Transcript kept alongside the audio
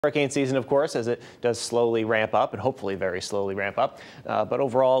Hurricane season, of course, as it does slowly ramp up and hopefully very slowly ramp up. But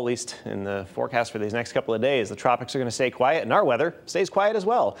overall, at least in the forecast for these next couple of days, the tropics are going to stay quiet and our weather stays quiet as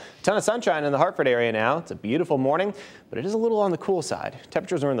well. A ton of sunshine in the Hartford area now. It's a beautiful morning, but it is a little on the cool side.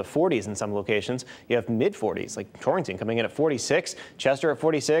 Temperatures are in the 40s in some locations. You have mid 40s like Torrington coming in at 46, Chester at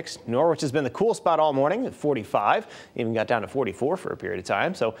 46, Norwich has been the cool spot all morning at 45, even got down to 44 for a period of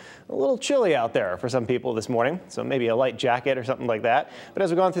time. So a little chilly out there for some people this morning. So maybe a light jacket or something like that. But as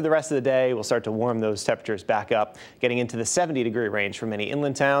we go on through the rest of the day, we'll start to warm those temperatures back up, getting into the 70-degree range for many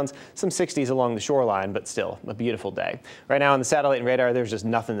inland towns, some 60s along the shoreline, but still a beautiful day. Right now on the satellite and radar, there's just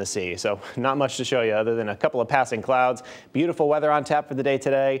nothing to see, so not much to show you other than a couple of passing clouds. Beautiful weather on tap for the day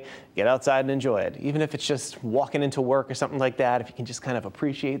today. Get outside and enjoy it, even if it's just walking into work or something like that. If you can just kind of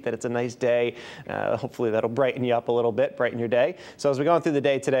appreciate that it's a nice day, hopefully that'll brighten you up a little bit, brighten your day. So as we go on through the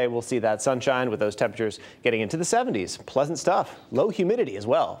day today, we'll see that sunshine with those temperatures getting into the 70s. Pleasant stuff. Low humidity as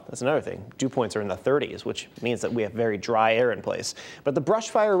well. That's another thing. Dew points are in the 30s, which means that we have very dry air in place. But the brush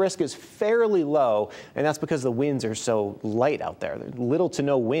fire risk is fairly low, and that's because the winds are so light out there. There's little to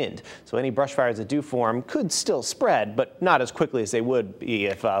no wind. So any brush fires that do form could still spread, but not as quickly as they would be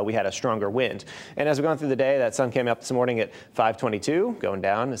if we had a stronger wind. And as we're going through the day, that sun came up this morning at 5:22, going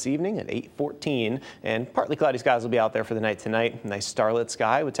down this evening at 8:14, and partly cloudy skies will be out there for the night tonight. Nice starlit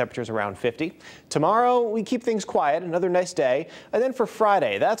sky with temperatures around 50. Tomorrow, we keep things quiet, another nice day. And then for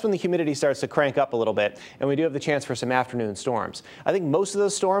Friday, that's when the humidity starts to crank up a little bit, and we do have the chance for some afternoon storms. I think most of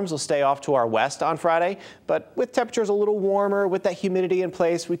those storms will stay off to our west on Friday, but with temperatures a little warmer, with that humidity in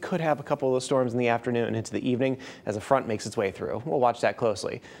place, we could have a couple of those storms in the afternoon and into the evening as a front makes its way through. We'll watch that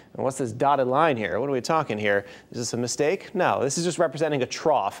closely. And what's this dotted line here? What are we talking here? Is this a mistake? No, this is just representing a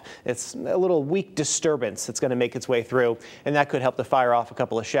trough. It's a little weak disturbance that's going to make its way through, and that could help to fire off a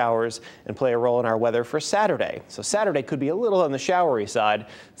couple of showers and play a role in our weather for Saturday. So Saturday could be a little on the showery side.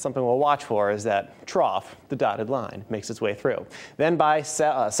 Something we'll watch for is that trough, the dotted line, makes its way through. Then by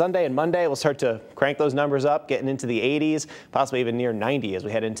Sunday and Monday, we'll start to crank those numbers up, getting into the 80s, possibly even near 90 as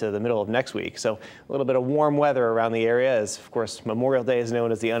we head into the middle of next week. So a little bit of warm weather around the area as, of course, Memorial Day is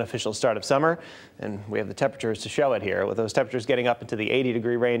known as the unofficial start of summer, and we have the temperatures to show it here, with those temperatures getting up into the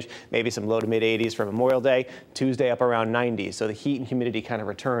 80-degree range, maybe some low to mid 80s for Memorial Day, Tuesday up around 90. So the heat and humidity kind of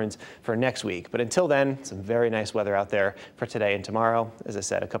returns for next week. But until then, some very nice weather out there for today and tomorrow. As I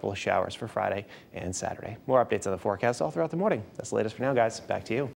said, a couple of showers for Friday and Saturday. More updates on the forecast all throughout the morning. That's the latest for now, guys. Back to you.